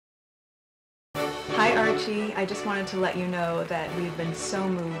Hi Archie, I just wanted to let you know that we've been so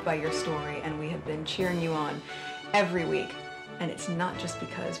moved by your story and we have been cheering you on every week. And it's not just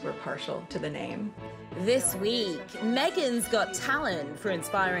because we're partial to the name. This week, Meghan's got talent for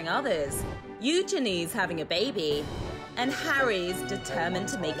inspiring others, Eugenie's having a baby, and Harry's determined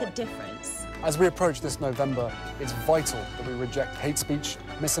to make a difference. As we approach this November, it's vital that we reject hate speech,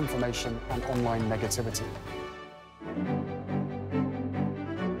 misinformation, and online negativity.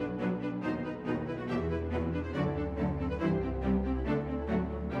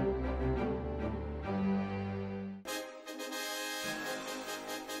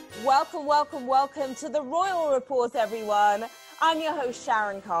 Welcome, welcome, welcome to the Royal Report, everyone. I'm your host,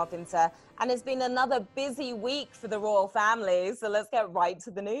 Sharon Carpenter, and it's been another busy week for the royal family, so let's get right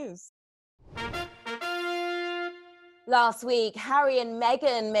to the news. Last week, Harry and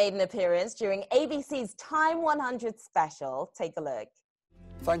Meghan made an appearance during ABC's Time 100 special. Take a look.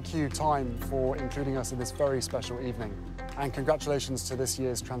 Thank you, Time, for including us in this very special evening. And congratulations to this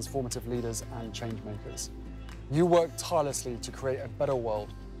year's transformative leaders and changemakers. You worked tirelessly to create a better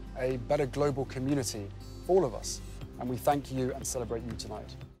world, a better global community for all of us. And we thank you and celebrate you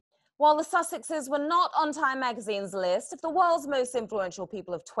tonight. While the Sussexes were not on Time magazine's list of the world's most influential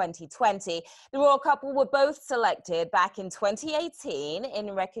people of 2020, the royal couple were both selected back in 2018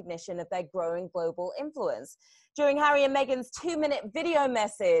 in recognition of their growing global influence. During Harry and Meghan's 2-minute video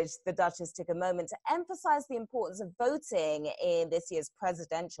message, the Duchess took a moment to emphasize the importance of voting in this year's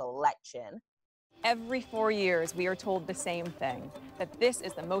presidential election. Every 4 years, we are told the same thing, that this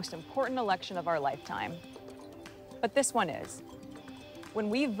is the most important election of our lifetime. But this one is. When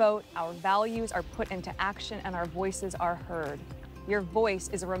we vote, our values are put into action and our voices are heard. Your voice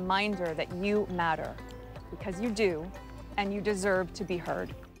is a reminder that you matter, because you do, and you deserve to be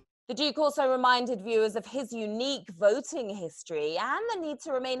heard. The Duke also reminded viewers of his unique voting history and the need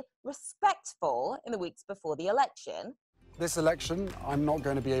to remain respectful in the weeks before the election. This election, I'm not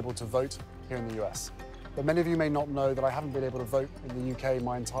going to be able to vote here in the US. But many of you may not know that I haven't been able to vote in the UK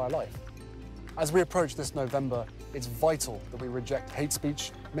my entire life. As we approach this November, it's vital that we reject hate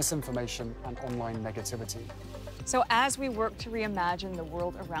speech, misinformation, and online negativity. So as we work to reimagine the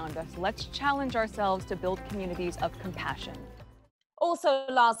world around us, let's challenge ourselves to build communities of compassion. Also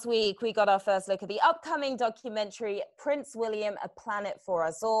last week, we got our first look at the upcoming documentary Prince William, A Planet for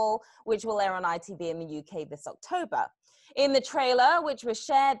Us All, which will air on ITV in the UK this October. In the trailer, which was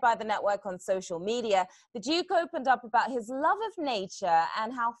shared by the network on social media, the Duke opened up about his love of nature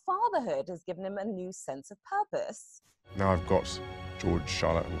and how fatherhood has given him a new sense of purpose. Now I've got George,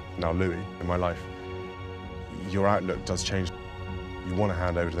 Charlotte, and now Louis in my life. Your outlook does change. You want to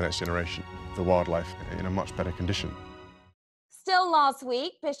hand over to the next generation the wildlife in a much better condition. Still last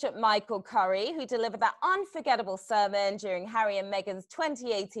week, Bishop Michael Curry, who delivered that unforgettable sermon during Harry and Meghan's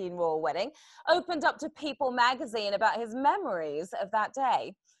 2018 royal wedding, opened up to People magazine about his memories of that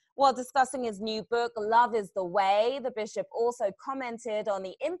day. While discussing his new book, Love is the Way, the bishop also commented on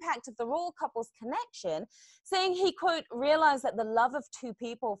the impact of the royal couple's connection, saying he, quote, realized that the love of two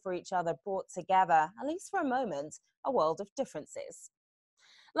people for each other brought together, at least for a moment, a world of differences.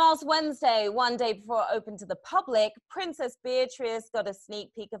 Last Wednesday, one day before it opened to the public, Princess Beatrice got a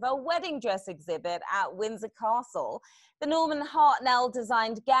sneak peek of her wedding dress exhibit at Windsor Castle. The Norman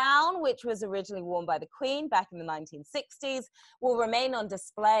Hartnell-designed gown, which was originally worn by the Queen back in the 1960s, will remain on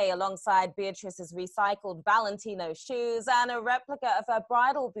display alongside Beatrice's recycled Valentino shoes and a replica of her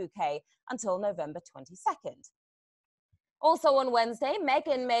bridal bouquet until November 22nd. Also on Wednesday,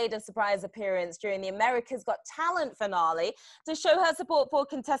 Meghan made a surprise appearance during the America's Got Talent finale to show her support for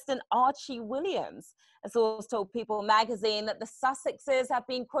contestant Archie Williams. A source told People magazine that the Sussexes have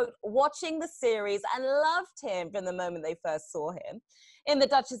been, quote, watching the series and loved him from the moment they first saw him. In the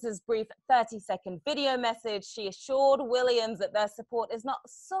Duchess's brief 30-second video message, she assured Williams that their support is not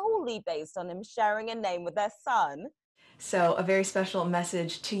solely based on him sharing a name with their son. So a very special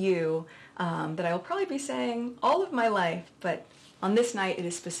message to you that I will probably be saying all of my life, but on this night it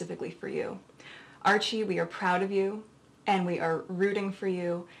is specifically for you. Archie, we are proud of you and we are rooting for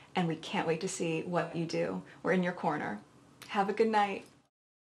you and we can't wait to see what you do. We're in your corner. Have a good night.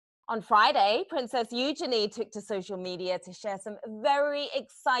 On Friday, Princess Eugenie took to social media to share some very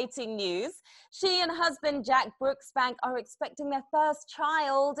exciting news. She and husband Jack Brooksbank are expecting their first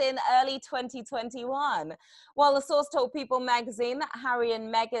child in early 2021. While the source told People magazine that Harry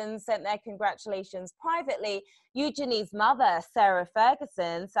and Meghan sent their congratulations privately, Eugenie's mother, Sarah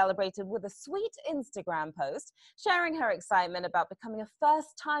Ferguson, celebrated with a sweet Instagram post, sharing her excitement about becoming a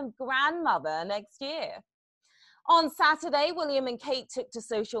first-time grandmother next year. On Saturday, William and Kate took to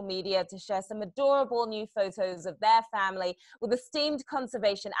social media to share some adorable new photos of their family with esteemed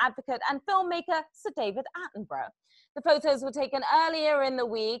conservation advocate and filmmaker Sir David Attenborough. The photos were taken earlier in the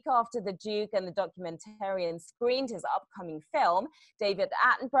week after the Duke and the documentarian screened his upcoming film, David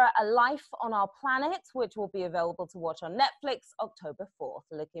Attenborough, A Life on Our Planet, which will be available to watch on Netflix October 4th.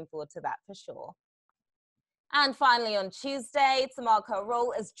 Looking forward to that for sure. And finally, on Tuesday, to mark her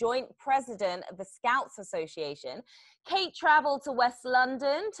role as joint president of the Scouts Association, Kate traveled to West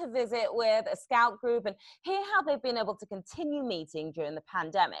London to visit with a scout group and hear how they've been able to continue meeting during the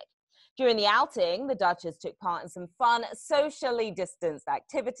pandemic. During the outing, the Duchess took part in some fun, socially distanced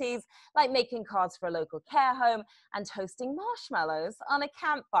activities, like making cards for a local care home and toasting marshmallows on a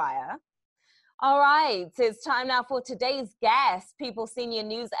campfire. All right, it's time now for today's guest. People Senior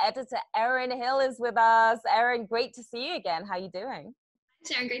News Editor Erin Hill is with us. Erin, great to see you again. How are you doing?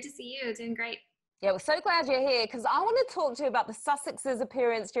 Sharon, great to see you. Doing great. Yeah, we're so glad you're here because I want to talk to you about the Sussexes'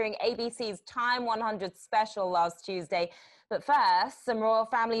 appearance during ABC's Time 100 special last Tuesday. But first, some royal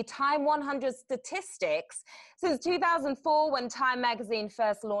family Time 100 statistics. Since 2004, when Time magazine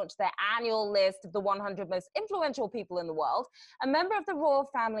first launched their annual list of the 100 most influential people in the world, a member of the royal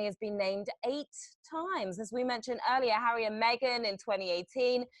family has been named 8 times. As we mentioned earlier, Harry and Meghan in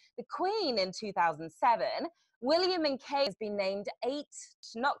 2018, the Queen in 2007, William and Kate has been named 8,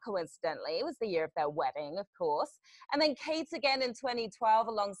 not coincidentally. It was the year of their wedding, of course. And then Kate again in 2012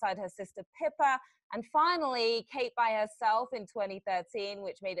 alongside her sister Pippa. And finally, Kate by herself in 2013,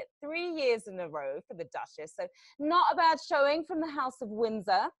 which made it 3 years in a row for the Duchess. So not a bad showing from the House of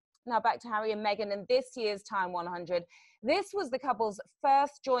Windsor. Now back to Harry and Meghan in this year's Time 100. This was the couple's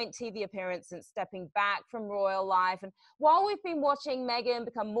first joint TV appearance since stepping back from royal life. And while we've been watching Meghan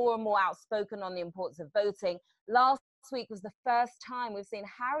become more and more outspoken on the importance of voting, last week was the first time we've seen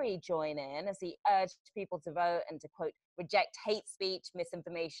Harry join in as he urged people to vote and to, quote, reject hate speech,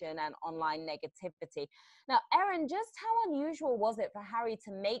 misinformation, and online negativity. Now, Erin, just how unusual was it for Harry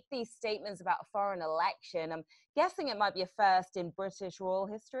to make these statements about a foreign election? I'm guessing it might be a first in British royal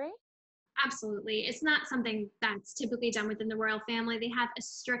history. Absolutely. It's not something that's typically done within the royal family. They have a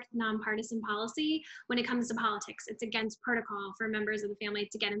strict nonpartisan policy when it comes to politics. It's against protocol for members of the family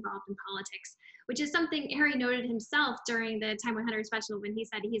to get involved in politics, which is something Harry noted himself during the Time 100 special when he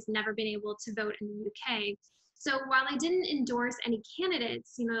said he's never been able to vote in the UK. So while I didn't endorse any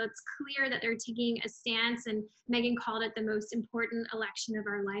candidates, it's clear that they're taking a stance, and Meghan called it the most important election of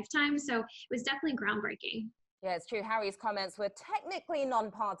our lifetime. So it was definitely groundbreaking. Yeah, it's true. Harry's comments were technically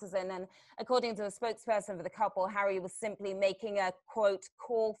non-partisan, and according to a spokesperson for the couple, Harry was simply making a, quote,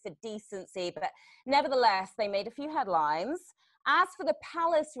 call for decency. But nevertheless, they made a few headlines. As for the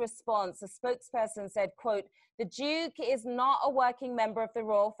palace response, a spokesperson said, quote, the Duke is not a working member of the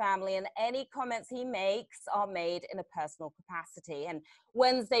royal family, and any comments he makes are made in a personal capacity. And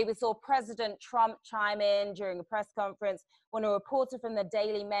Wednesday, we saw President Trump chime in during a press conference when a reporter from the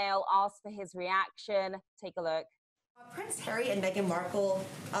Daily Mail asked for his reaction. Take a look. Prince Harry and Meghan Markle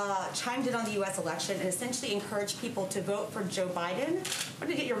chimed in on the U.S. election and essentially encouraged people to vote for Joe Biden. I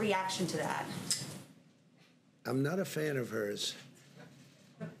want to get your reaction to that. I'm not a fan of hers,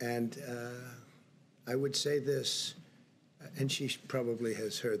 and I would say this, and she probably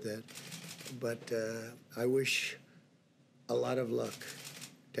has heard that, but I wish a lot of luck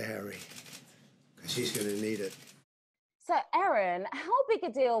to Harry, because he's going to need it. So, Erin, how big a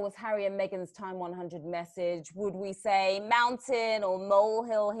deal was Harry and Meghan's Time 100 message? Would we say mountain or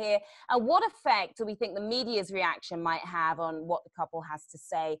molehill here? And what effect do we think the media's reaction might have on what the couple has to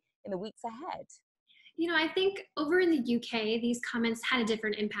say in the weeks ahead? I think over in the UK, these comments had a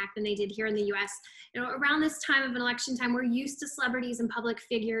different impact than they did here in the US. Around this time of an election time, we're used to celebrities and public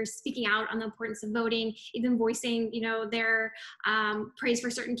figures speaking out on the importance of voting, even voicing, their praise for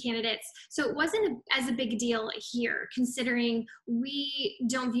certain candidates. So it wasn't as a big deal here, considering we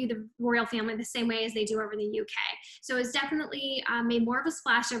don't view the royal family the same way as they do over in the UK. So it's definitely made more of a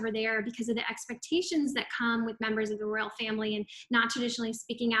splash over there because of the expectations that come with members of the royal family and not traditionally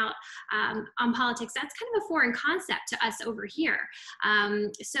speaking out on politics. That's kind of a foreign concept to us over here.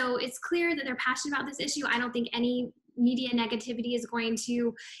 So it's clear that they're passionate about this issue. I don't think any media negativity is going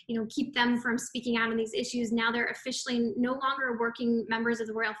to, keep them from speaking out on these issues. Now they're officially no longer working members of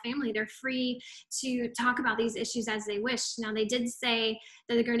the royal family. They're free to talk about these issues as they wish. Now they did say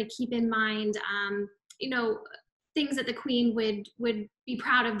that they're going to keep in mind, things that the Queen would be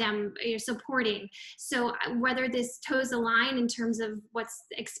proud of them supporting. So whether this toes the line in terms of what's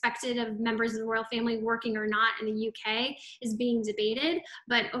expected of members of the royal family working or not in the UK is being debated.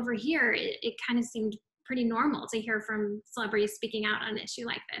 But over here, it kind of seemed pretty normal to hear from celebrities speaking out on an issue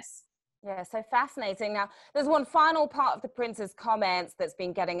like this. Yeah, so fascinating. Now, there's one final part of the prince's comments that's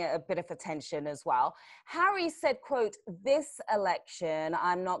been getting a bit of attention as well. Harry said, quote, "This election,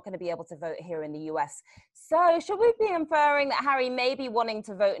 I'm not going to be able to vote here in the US." So should we be inferring that Harry may be wanting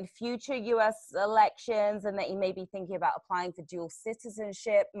to vote in future US elections and that he may be thinking about applying for dual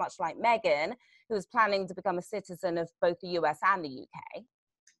citizenship, much like Meghan, who is planning to become a citizen of both the US and the UK?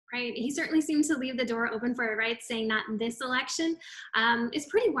 Right. He certainly seemed to leave the door open for it, right? Saying not in this election. It's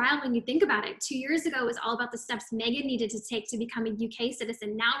pretty wild when you think about it. 2 years ago, it was all about the steps Meghan needed to take to become a UK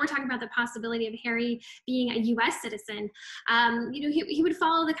citizen. Now we're talking about the possibility of Harry being a US citizen. He would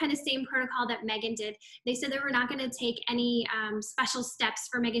follow the kind of same protocol that Meghan did. They said they were not going to take any special steps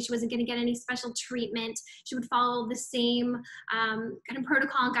for Meghan. She wasn't going to get any special treatment. She would follow the same kind of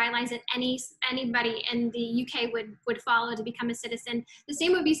protocol and guidelines that anybody in the UK would follow to become a citizen. The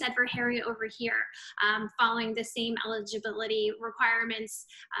same would be said for Harry over here, following the same eligibility requirements.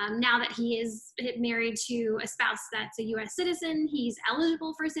 Now that he is married to a spouse that's a US citizen, he's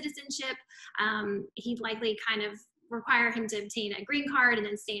eligible for citizenship. He'd likely kind of require him to obtain a green card and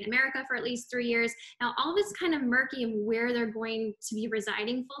then stay in America for at least 3 years. Now, all this kind of murky in where they're going to be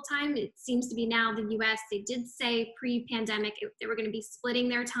residing full time. It seems to be now the US. They did say pre-pandemic they were going to be splitting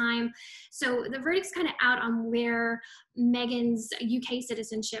their time. So the verdict's kind of out on where Meghan's UK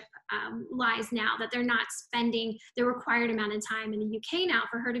citizenship lies now, that they're not spending the required amount of time in the UK now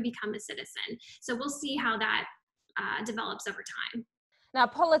for her to become a citizen. So we'll see how that develops over time. Now,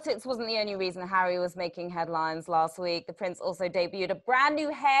 politics wasn't the only reason Harry was making headlines last week. The prince also debuted a brand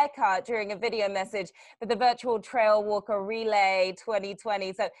new haircut during a video message for the virtual Trail Walker Relay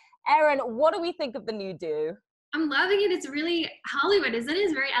 2020. So, Erin, what do we think of the new do? I'm loving it. It's really Hollywood, isn't it?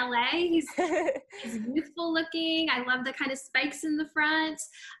 It's very LA. He's youthful looking. I love the kind of spikes in the front.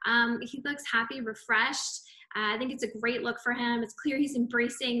 He looks happy, refreshed. I think it's a great look for him. It's clear he's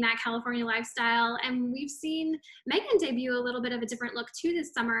embracing that California lifestyle. And we've seen Meghan debut a little bit of a different look too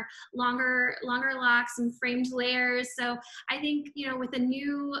this summer, longer locks and framed layers. So I think, with a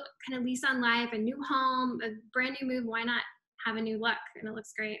new kind of lease on life, a new home, a brand new move, why not have a new look? And it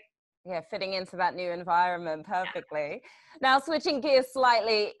looks great. Yeah, fitting into that new environment perfectly. Yeah. Now, switching gears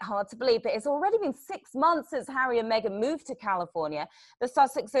slightly, hard to believe, but it's already been 6 months since Harry and Meghan moved to California. The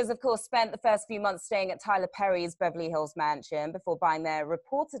Sussexes, of course, spent the first few months staying at Tyler Perry's Beverly Hills mansion before buying their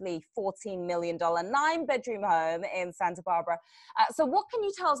reportedly $14 million 9-bedroom home in Santa Barbara. So what can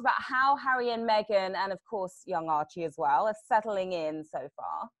you tell us about how Harry and Meghan, and of course, young Archie as well, are settling in so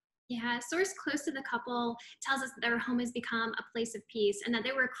far? Yeah, a source close to the couple tells us that their home has become a place of peace and that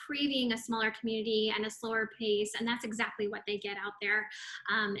they were craving a smaller community and a slower pace, and that's exactly what they get out there.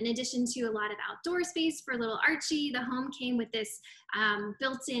 In addition to a lot of outdoor space for little Archie, the home came with this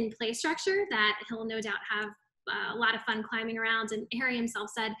built-in play structure that he'll no doubt have a lot of fun climbing around. And Harry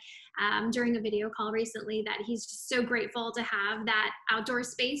himself said during a video call recently that he's just so grateful to have that outdoor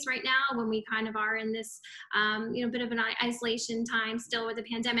space right now when we kind of are in this bit of an isolation time still with the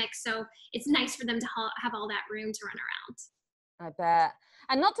pandemic. So it's nice for them to have all that room to run around. I bet.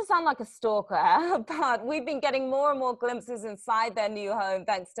 And not to sound like a stalker, but we've been getting more and more glimpses inside their new home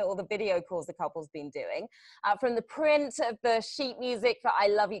thanks to all the video calls the couple's been doing. From the print of the sheet music for I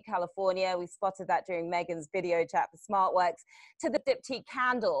Love You, California, we spotted that during Meghan's video chat for SmartWorks, to the diptyque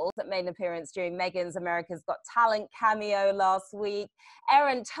candles that made an appearance during Meghan's America's Got Talent cameo last week.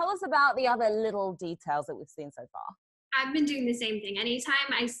 Erin, tell us about the other little details that we've seen so far. I've been doing the same thing. Anytime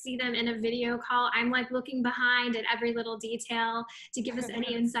I see them in a video call, I'm like looking behind at every little detail to give us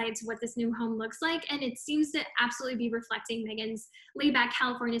any insight to what this new home looks like. And it seems to absolutely be reflecting Meghan's laid-back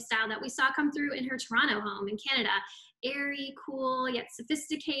California style that we saw come through in her Toronto home in Canada. Airy, cool, yet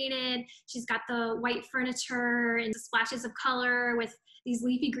sophisticated. She's got the white furniture and splashes of color with these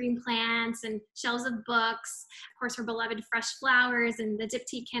leafy green plants and shelves of books. Of course, her beloved fresh flowers and the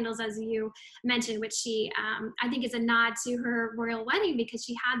diptyque candles, as you mentioned, which she, I think is a nod to her royal wedding because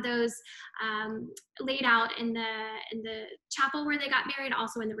she had those laid out in the chapel where they got married,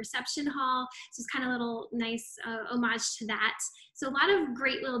 also in the reception hall. So it's kind of a little nice homage to that. So a lot of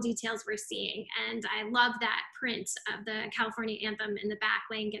great little details we're seeing. And I love that print of the California anthem in the back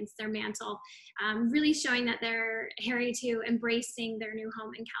laying against their mantle, really showing that they're Harry too, embracing their new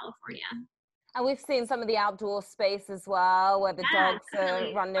home in California. And we've seen some of the outdoor space as well, where the dogs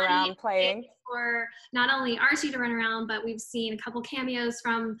are running around playing. For not only Archie to run around, but we've seen a couple cameos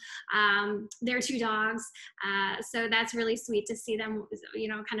from their two dogs. So that's really sweet to see them,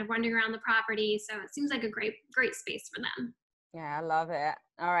 kind of running around the property. So it seems like a great space for them. Yeah, I love it.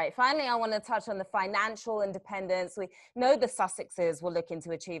 All right, finally, I want to touch on the financial independence we know the Sussexes were looking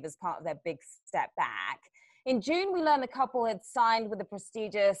to achieve as part of their big step back. In June, we learned the couple had signed with the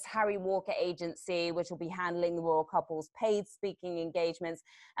prestigious Harry Walker agency, which will be handling the royal couple's paid speaking engagements.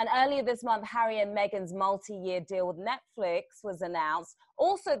 And earlier this month, Harry and Meghan's multi-year deal with Netflix was announced.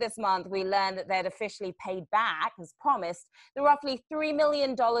 Also this month, we learned that they'd officially paid back, as promised, the roughly $3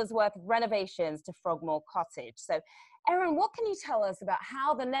 million worth of renovations to Frogmore Cottage. So, Erin, what can you tell us about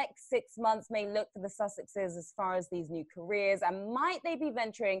how the next 6 months may look for the Sussexes as far as these new careers, and might they be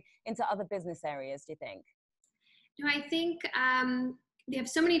venturing into other business areas, do you think? No, I think they have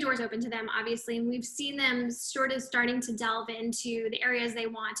so many doors open to them, obviously, and we've seen them sort of starting to delve into the areas they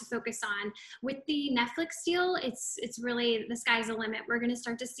want to focus on. With the Netflix deal, it's really the sky's the limit. We're going to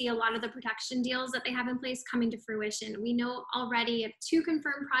start to see a lot of the production deals that they have in place coming to fruition. We know already of 2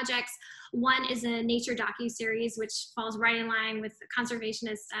 confirmed projects. One is a nature docuseries, which falls right in line with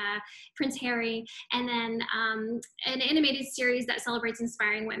conservationist Prince Harry, and then an animated series that celebrates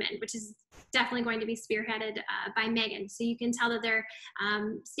inspiring women, which is definitely going to be spearheaded by Meghan. So you can tell that they're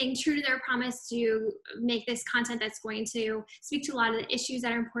staying true to their promise to make this content that's going to speak to a lot of the issues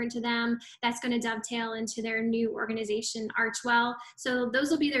that are important to them. That's going to dovetail into their new organization, Archwell. So those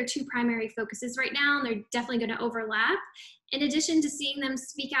will be their 2 primary focuses right now, and they're definitely going to overlap. In addition to seeing them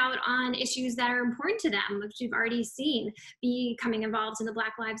speak out on issues that are important to them, which we've already seen, becoming involved in the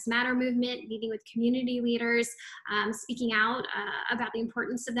Black Lives Matter movement, meeting with community leaders, speaking out about the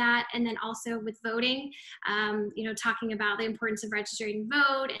importance of that, and then also with voting, talking about the importance of registering to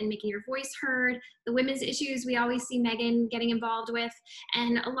vote and making your voice heard, the women's issues we always see Meghan getting involved with,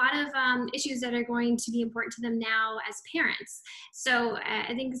 and a lot of issues that are going to be important to them now as parents. So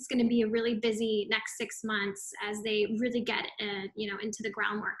I think it's going to be a really busy next 6 months as they really get into the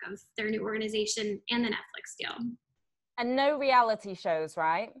groundwork of their new organization and the Netflix deal. And no reality shows,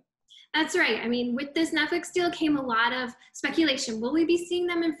 right? That's right. I mean, with this Netflix deal came a lot of speculation. Will we be seeing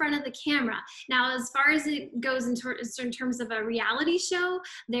them in front of the camera? Now, as far as it goes in terms of a reality show,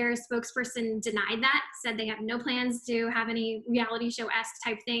 their spokesperson denied that, said they have no plans to have any reality show-esque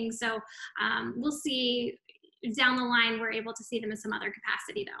type thing. So we'll see down the line, we're able to see them in some other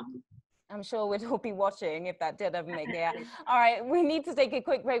capacity though. I'm sure we'd all be watching if that did ever make it. All right, we need to take a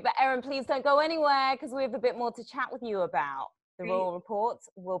quick break, but Erin, please don't go anywhere because we have a bit more to chat with you about. The Royal Report,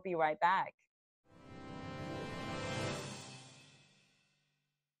 we'll be right back.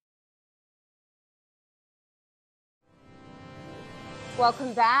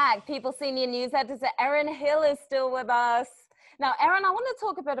 Welcome back. People Senior News editor Erin Hill is still with us. Now, Erin, I want to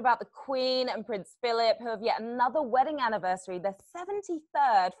talk a bit about the Queen and Prince Philip, who have yet another wedding anniversary, their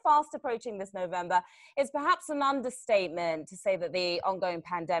 73rd, fast approaching this November. It's perhaps an understatement to say that the ongoing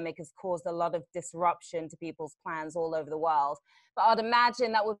pandemic has caused a lot of disruption to people's plans all over the world. But I'd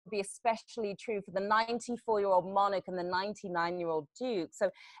imagine that would be especially true for the 94-year-old monarch and the 99-year-old duke. So,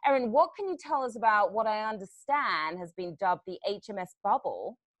 Erin, what can you tell us about what I understand has been dubbed the HMS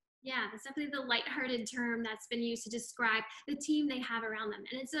bubble? Yeah, that's definitely the lighthearted term that's been used to describe the team they have around them.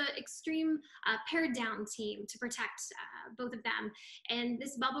 And it's an extreme pared down team to protect both of them. And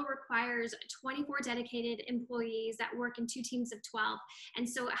this bubble requires 24 dedicated employees that work in 2 teams of 12. And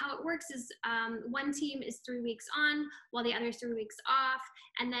so how it works is one team is 3 weeks on while the other is 3 weeks off.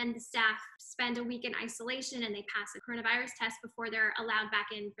 And then the staff spend a week in isolation and they pass a coronavirus test before they're allowed back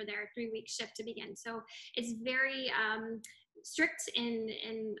in for their 3-week shift to begin. So it's very strict, and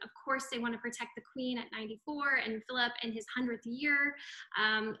of course they want to protect the Queen at 94 and Philip in his 100th year.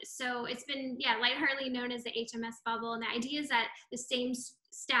 So it's been, lightheartedly known as the HMS bubble. And the idea is that the same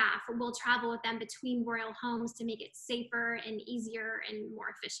staff will travel with them between royal homes to make it safer and easier and more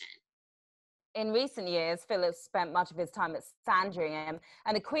efficient. In recent years, Philip spent much of his time at Sandringham,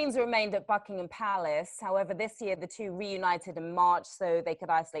 and the Queens remained at Buckingham Palace. However, this year, the 2 reunited in March so they could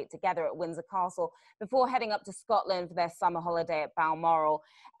isolate together at Windsor Castle before heading up to Scotland for their summer holiday at Balmoral.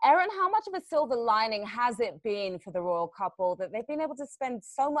 Erin, how much of a silver lining has it been for the royal couple that they've been able to spend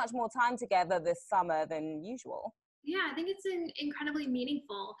so much more time together this summer than usual? Yeah, I think it's incredibly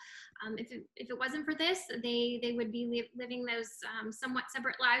meaningful. If it wasn't for this, they would be living those somewhat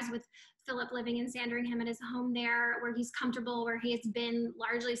separate lives, with Philip living in Sandringham at his home there, where he's comfortable, where he has been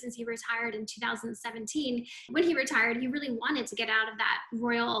largely since he retired in 2017. When he retired, he really wanted to get out of that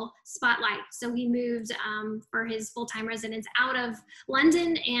royal spotlight. So he moved for his full-time residence out of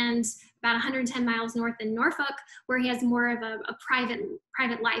London and about 110 miles north in Norfolk, where he has more of a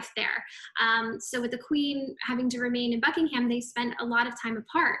private life there. So with the Queen having to remain in Buckingham, they spent a lot of time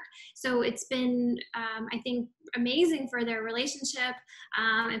apart. So it's been, I think, amazing for their relationship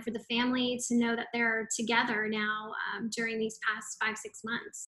and for the family to know that they're together now during these past 5-6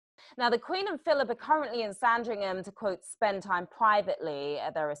 months. Now, the Queen and Philip are currently in Sandringham to, quote, spend time privately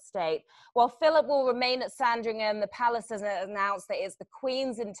at their estate. While Philip will remain at Sandringham, the palace has announced that it's the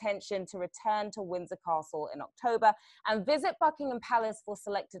Queen's intention to return to Windsor Castle in October and visit Buckingham Palace for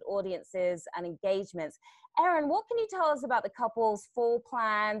selected audiences and engagements. Erin, what can you tell us about the couple's fall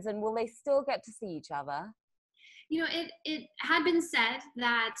plans, and will they still get to see each other? You know, it had been said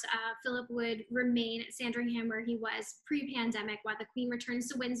that Philip would remain at Sandringham where he was pre-pandemic while the Queen returns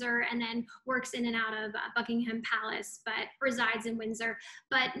to Windsor and then works in and out of Buckingham Palace, but resides in Windsor.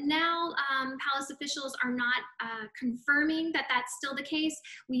 But now palace officials are not confirming that that's still the case.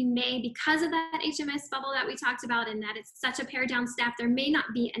 We may, because of that HMS bubble that we talked about and that it's such a pared down staff, there may not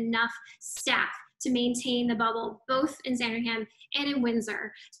be enough staff to maintain the bubble, both in Sandringham and in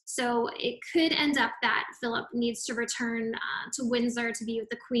Windsor. So it could end up that Philip needs to return to Windsor to be with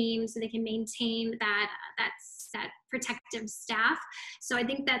the Queen so they can maintain that protective staff. So I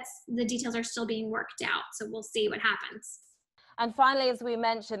think the details are still being worked out. So we'll see what happens. And finally, as we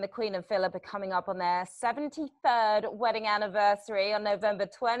mentioned, the Queen and Philip are coming up on their 73rd wedding anniversary on November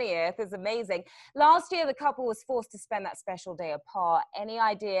 20th. It's amazing. Last year, the couple was forced to spend that special day apart. Any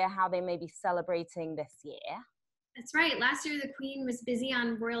idea how they may be celebrating this year? That's right. Last year, the Queen was busy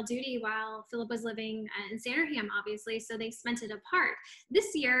on royal duty while Philip was living in Sandringham, obviously, so they spent it apart.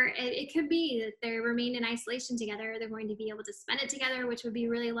 This year, it could be that they remain in isolation together. They're going to be able to spend it together, which would be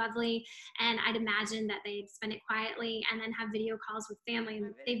really lovely. And I'd imagine that they'd spend it quietly and then have video calls with family.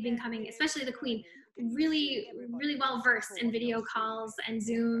 And they've been coming, especially the Queen, really well versed in video calls and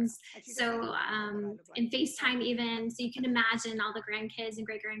Zooms. So in FaceTime even. So you can imagine all the grandkids and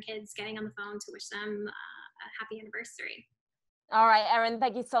great grandkids getting on the phone to wish them a happy anniversary. All right, Erin,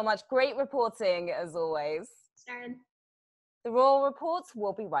 thank you so much. Great reporting as always. Sharon. The Royal Reports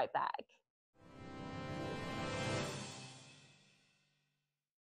will be right back.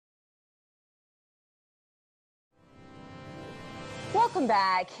 Welcome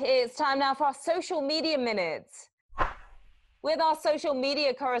back. It's time now for our social media minutes with our social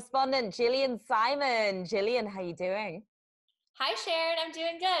media correspondent, Jillian Simon. Jillian, how are you doing? Hi, Sharon. I'm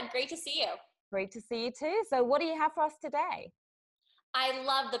doing good. Great to see you. Great to see you too. So what do you have for us today? I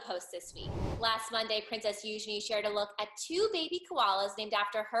love the post this week. Last Monday, Princess Eugenie shared a look at 2 baby koalas named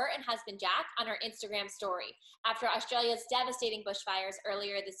after her and husband Jack on her Instagram story. After Australia's devastating bushfires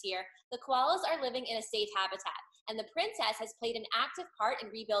earlier this year, the koalas are living in a safe habitat, and the princess has played an active part in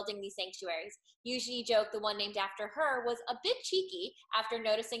rebuilding these sanctuaries. Eugenie joked the one named after her was a bit cheeky after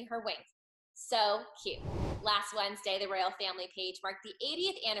noticing her wink. So cute. Last Wednesday, the royal family page marked the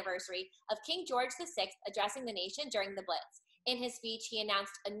 80th anniversary of King George VI addressing the nation during the Blitz. In his speech, he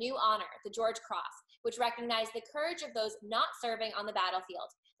announced a new honor, the George Cross, which recognized the courage of those not serving on the battlefield.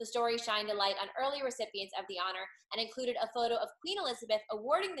 The story shined a light on early recipients of the honor and included a photo of Queen Elizabeth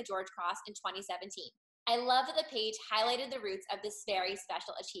awarding the George Cross in 2017. I love that the page highlighted the roots of this very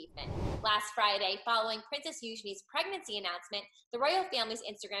special achievement. Last Friday, following Princess Eugenie's pregnancy announcement, the royal family's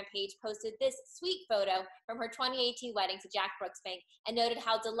Instagram page posted this sweet photo from her 2018 wedding to Jack Brooksbank and noted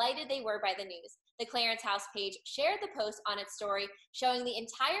how delighted they were by the news. The Clarence House page shared the post on its story, showing the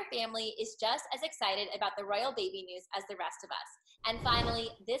entire family is just as excited about the royal baby news as the rest of us. And finally,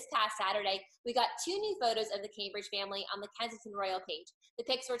 this past Saturday, we got 2 new photos of the Cambridge family on the Kensington Royal page. The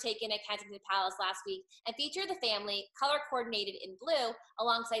pics were taken at Kensington Palace last week and feature the family, color-coordinated in blue,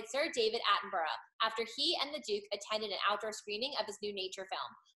 alongside Sir David Attenborough, after he and the Duke attended an outdoor screening of his new nature film.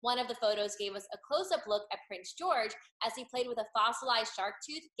 One of the photos gave us a close-up look at Prince George as he played with a fossilized shark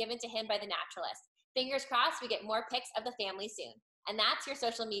tooth given to him by the naturalist. Fingers crossed we get more pics of the family soon. And that's your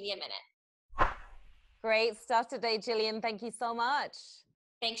social media minute. Great stuff today, Jillian. Thank you so much.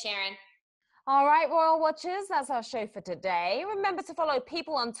 Thanks, Sharon. All right, Royal Watchers, that's our show for today. Remember to follow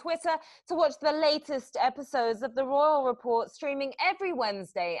People on Twitter to watch the latest episodes of The Royal Report, streaming every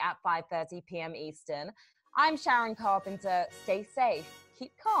Wednesday at 5:30 p.m. Eastern. I'm Sharon Carpenter. Stay safe,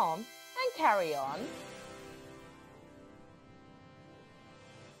 keep calm, and carry on.